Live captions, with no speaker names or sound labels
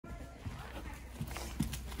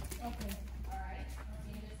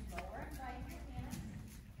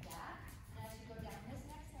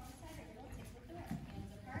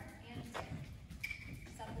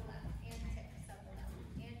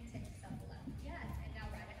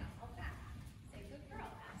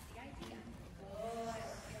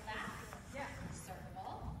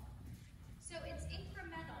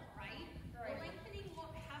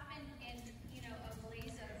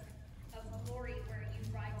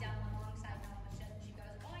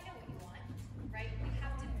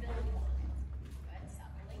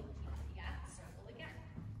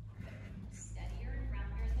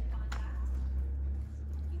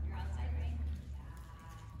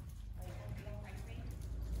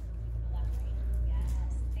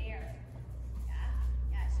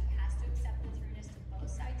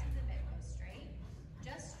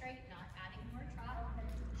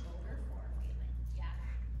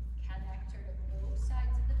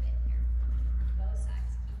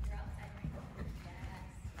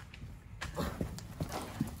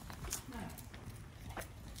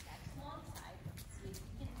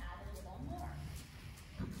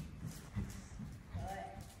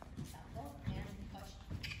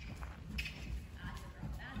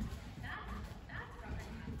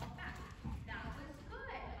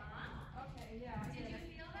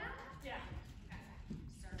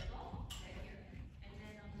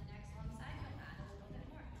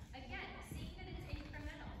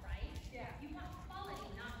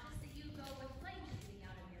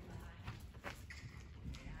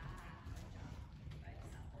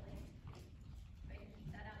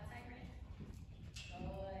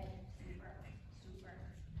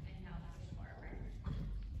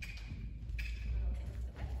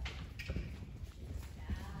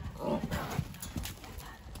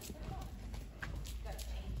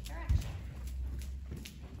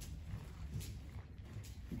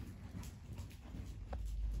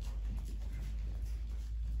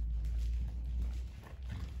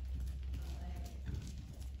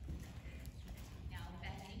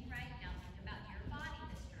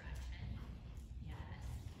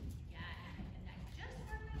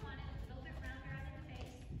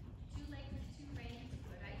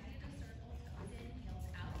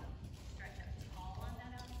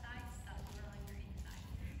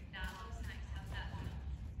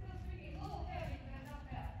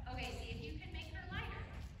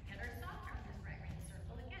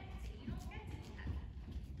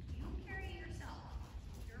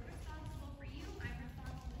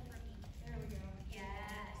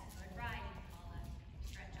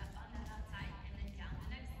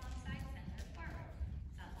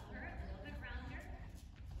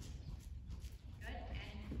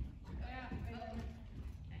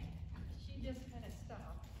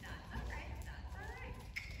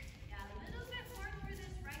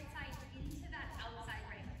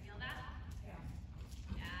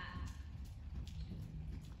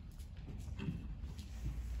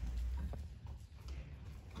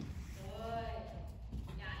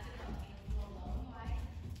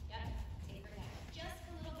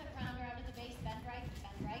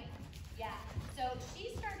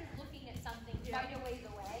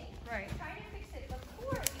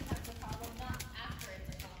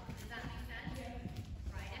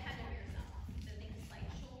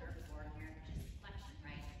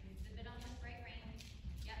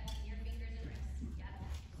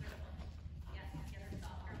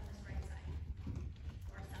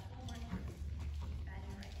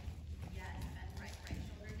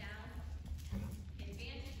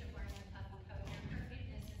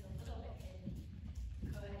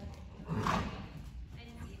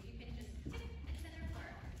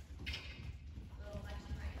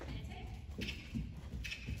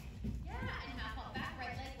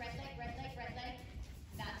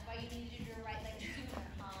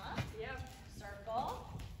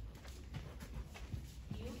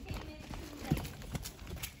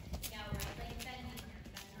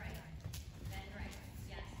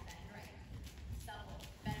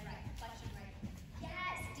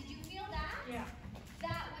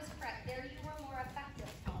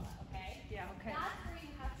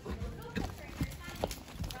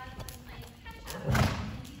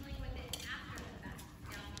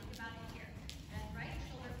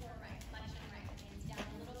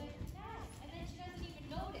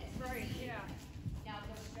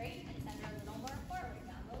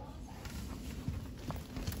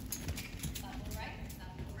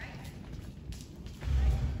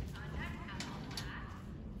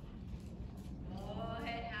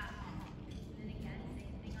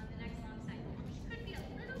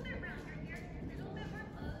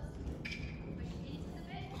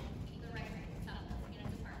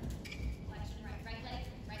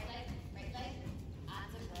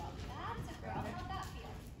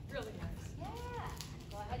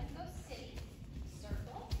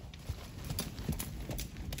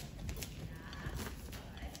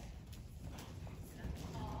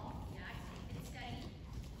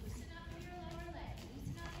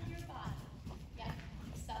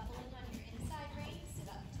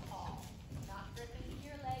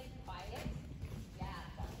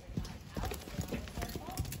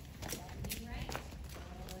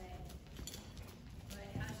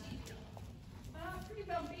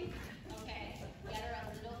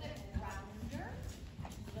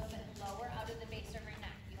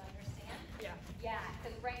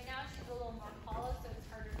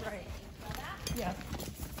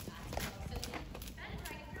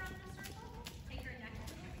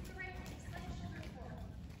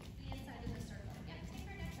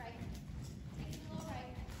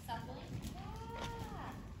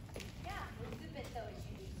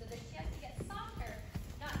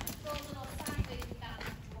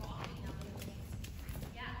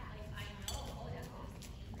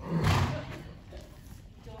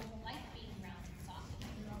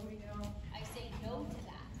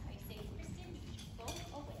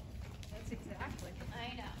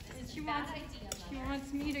She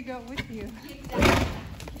wants me to go with you. Exactly.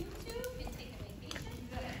 You two can take a vacation.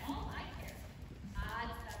 That's all I care.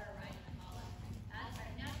 That's better, right, Paula? That's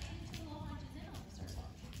right. Now change the low hunches in on the circle.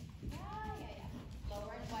 Yeah.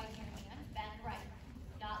 Lower and widen your hands. Bend right.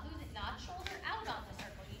 Not lose it. Not shoulder out on the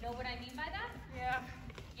circle. You know what I mean by that? Yeah.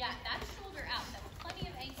 Yeah, that's shoulder out. That's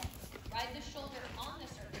plenty of angle. Ride the shoulder on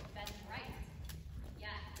the circle. Bend right.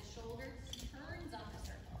 Yeah, the shoulder turns on the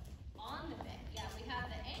circle. On the bit. Yeah, we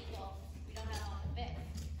have the angle. We don't have on the bit.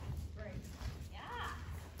 Right. Yeah.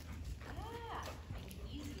 Make it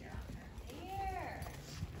easier on her. There.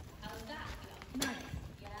 How's that feel? Nice.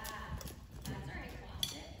 Yeah. That's all right.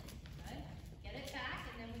 Watch it. Good. Get it back,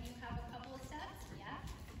 and then when you have a couple of steps, yeah.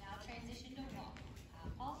 Now transition to walk.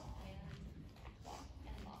 Pulse and walk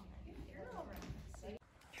and walk. You're over.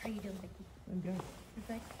 How are you doing, Vicki? I'm good. You're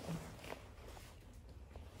good.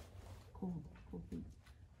 Cold feet.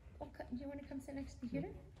 Oh, do you want to come sit next to the computer?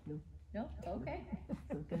 No. No? Okay.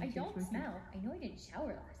 Okay, I she's don't working. smell. I know I didn't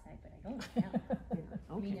shower last night, but I don't smell. Yeah,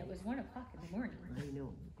 I mean, okay. it was 1 o'clock in the morning. I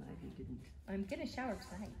know. I'm glad you didn't. I'm gonna shower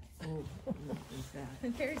tonight. Oh, there's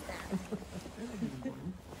that. There's that. That'll be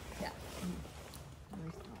one. Yeah.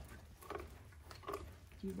 Nice thought.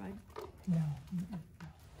 Do you ride? No.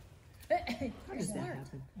 How You're does that smart.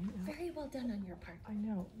 happen? Very well done on your part. I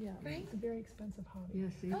know, yeah. Right? It's a very expensive hobby. Yeah,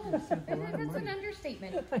 see, Oh, there's a lot of that's an money.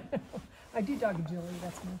 understatement. I do dog agility,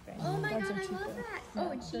 that's my thing. Oh my Dogs God, are I cheaper. love that. Yeah, Oh,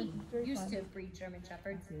 and she they're very used fun. to breed German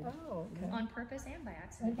Shepherds Oh, okay. on purpose and by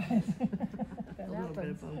accident. That A little bit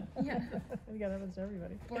happens. of both. Yeah. Yeah, that happens to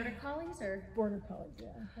everybody. Border collies or? Border collies, yeah.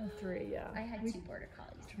 I have 3, yeah. I had 2 border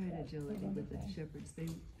collies. Tried agility with the wonderful. shepherds.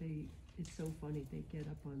 It's so funny. They get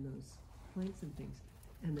up on those planks and things,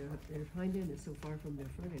 and their hind end is so far from their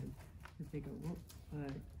front end that they go, whoa,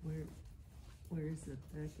 where is the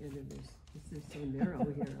back end of this? This is so narrow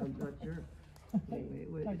here. I'm not sure. Anyway,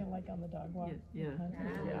 it would, Talking like on the dog walk. yeah.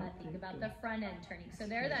 Yeah, think about the front end turning. So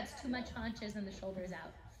there, that's too much haunches and the shoulders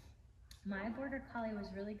out. My border collie was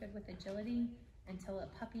really good with agility until a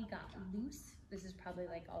puppy got loose. This is probably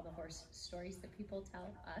like all the horse stories that people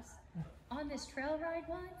tell us. On this trail ride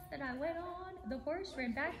once that I went on, the horse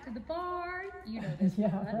ran back to the barn. You know this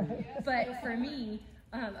Yeah, one. right. But for me,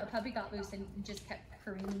 a puppy got loose and just kept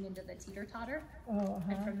careening into the teeter-totter. Oh,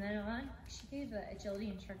 And from then on, she gave the agility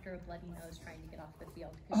instructor a bloody nose trying to get off the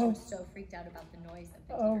field because she was so freaked out about the noise of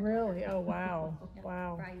the Oh, teeter-totter. really? Oh, wow. No,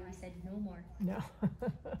 Wow. Friday, we said no more. No.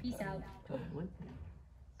 Peace out. One thing.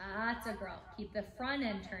 That's a girl. Keep the front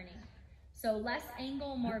end turning. So less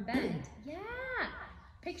angle, more bend. Yeah.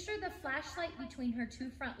 Picture the flashlight between her 2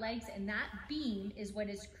 front legs, and that beam is what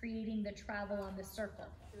is creating the travel on the circle.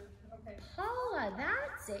 Okay. Paula,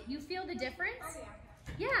 that's it. You feel the difference?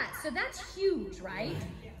 Yeah, so that's huge, right?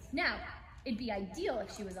 Now, it'd be ideal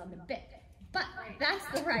if she was on the bit, but that's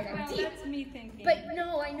the right Well, idea. that's me thinking. But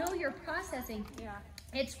no, I know you're processing. Yeah.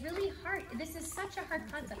 It's really hard. This is such a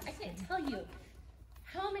hard concept. I can't tell you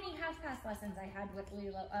how many half-pass lessons I had with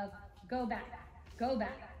Lilo of go back, go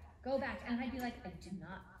back, go back. And I'd be like, I do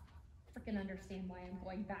not freaking understand why I'm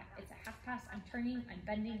going back. It's a half-pass, I'm turning, I'm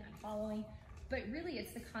bending, I'm following. But really,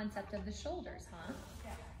 it's the concept of the shoulders, huh?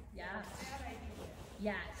 Yeah.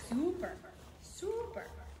 Yeah, super, super.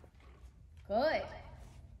 Good.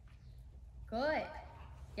 Good.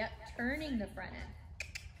 Yep, turning the front end.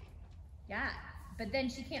 Yeah, but then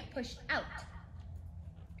she can't push out.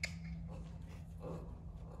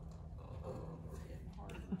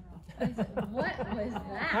 What was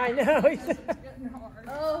that? I know.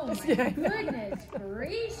 Oh my Yeah, I know. goodness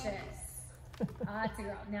gracious. That's a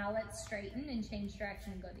girl. Now let's straighten and change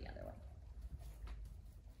direction and go the other way.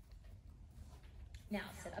 Now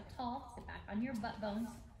sit up tall, sit back on your butt bones.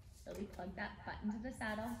 Really plug that butt into the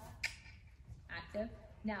saddle. Active.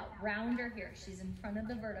 Now round her here. She's in front of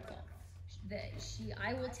the vertical.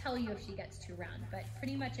 I will tell you if she gets too round, but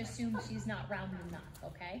pretty much assume she's not round enough,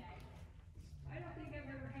 okay? I don't think I've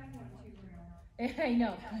ever had one too round. I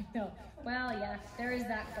know. Well, yeah, there is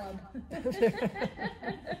that club.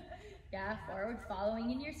 Yeah, forward,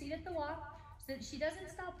 following in your seat at the walk, so that she doesn't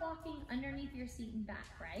stop walking underneath your seat and back,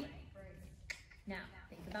 right? Now,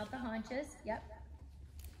 think about the haunches. Yep.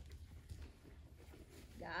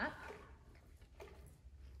 Yeah.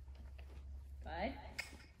 Good.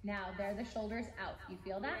 Now, there the shoulders out. You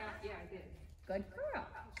feel that? Yeah, I did. Good girl.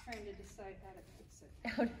 I was trying to decide how to fix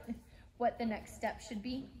it. What the next step should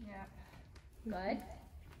be. Yeah. Good.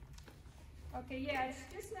 Okay, yeah, it's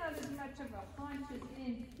just not as much of a haunches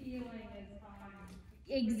in feeling as on.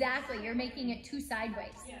 Exactly. You're making it 2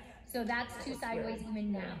 sideways. Yes. So that's 2 sideways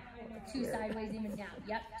even now. 2 sideways even now.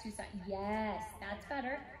 Yep, 2 side. Yes, that's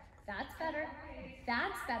better. That's better.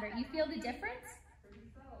 That's better. You feel the difference?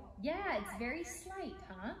 Yeah, it's very slight,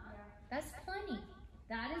 huh? That's plenty.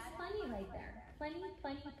 That is plenty right there. Plenty,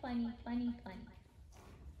 plenty, plenty, plenty, plenty.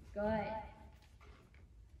 Good.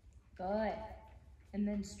 Good. And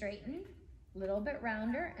then straighten, a little bit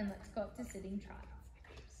rounder, and let's go up to sitting trot.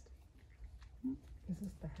 Is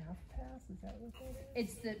this the half pass? Is that what that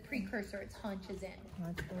is? It's the precursor, it's haunches in.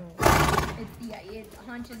 Oh. It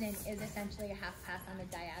haunches in is essentially a half pass on a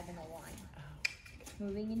diagonal line.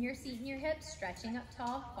 Moving in your seat and your hips, stretching up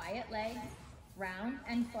tall, quiet legs, round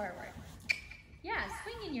and forward. Yeah,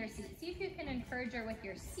 swing in your seat. See if you can encourage her with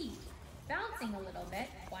your seat. Bouncing a little bit,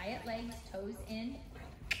 quiet legs, toes in.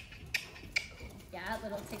 Yeah, a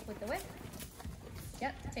little tick with the whip.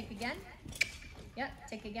 Yep, tick again. Yep,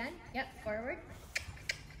 tick again. Yep, forward.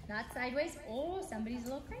 Not sideways. Oh, somebody's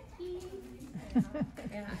a little cranky.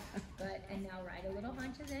 Yeah, good. And now ride a little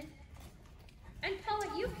haunches in. And Paula,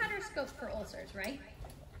 you've had her scoped for ulcers, right?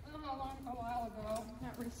 A while ago,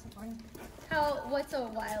 not recently. What's a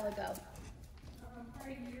while ago?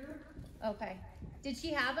 Probably a year. Okay. Did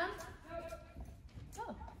she have them? Nope.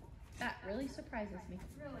 Oh, that really surprises me.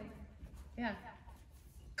 Really. Yeah.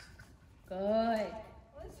 Good.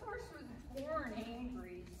 Well, this horse was born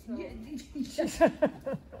angry, so.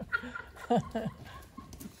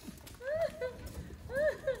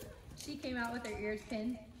 She came out with her ears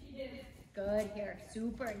pinned. She did. Good here.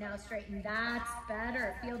 Super. Now straighten. That's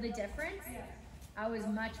better. Feel the difference? Yes. I was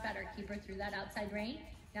much better. Keep her through that outside rein.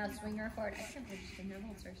 Now swing her forward. I can't believe she's in her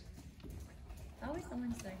ulcers. Always the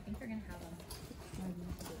ones that I think are going to have them. 5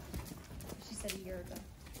 years ago. She said a year ago.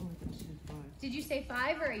 Oh, I thought she did 5. Did you say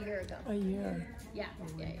 5 or a year ago? A year. Yeah.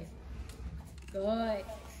 Good.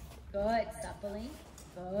 Good. Suppling.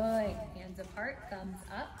 Good. Hands apart. Thumbs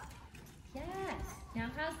up. Yes. Now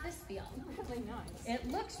how's this feel? Really nice. It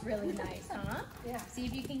looks really nice, huh? Yeah. See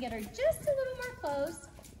if you can get her just a little more closed.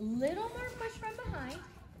 Little more push from behind.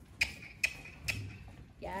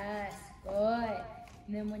 Yes. Good.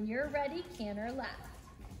 And then when you're ready, canter left.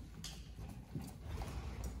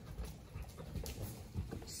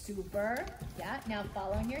 Super. Yeah. Now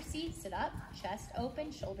follow in your seat. Sit up. Chest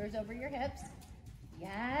open. Shoulders over your hips.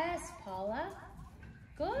 Yes, Paula.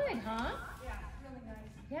 Good, huh? Yeah, really nice.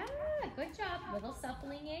 Yeah, good job. Little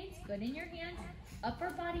suppling aids. Good in your hands. Upper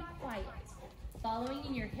body quiet. Following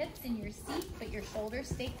in your hips and your seat, but your shoulders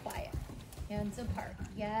stay quiet. Hands apart.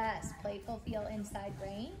 Yes. Playful feel inside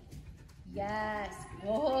rein. Yes.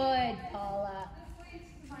 Good, Paula. This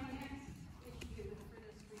leads to my next issue for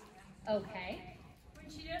this weekend. Okay. When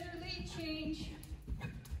she does her lead change,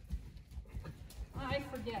 I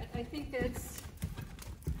forget. I think it's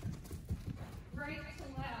right to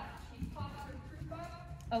left. She pops her croup up.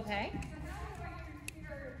 Okay. So how do I figure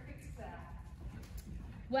out to fix that?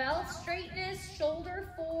 Well, straightness,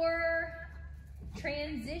 shoulder for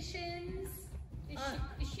transitions.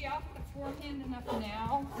 Is she off the forehand enough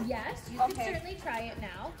now? Yes, you can Okay. certainly try it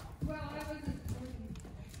now. Well, I wasn't.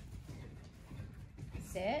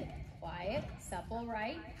 Sit, quiet, supple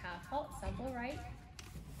right, half halt, supple right.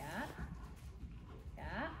 Yeah.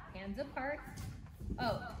 Yeah. Hands apart.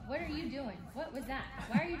 Oh, what are you doing? What was that?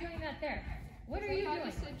 Why are you doing that there? What are you I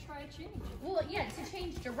doing? said try a change. Well, yeah, to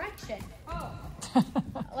change direction. Oh,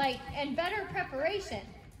 Like, and better preparation.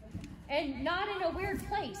 And not in a weird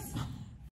place.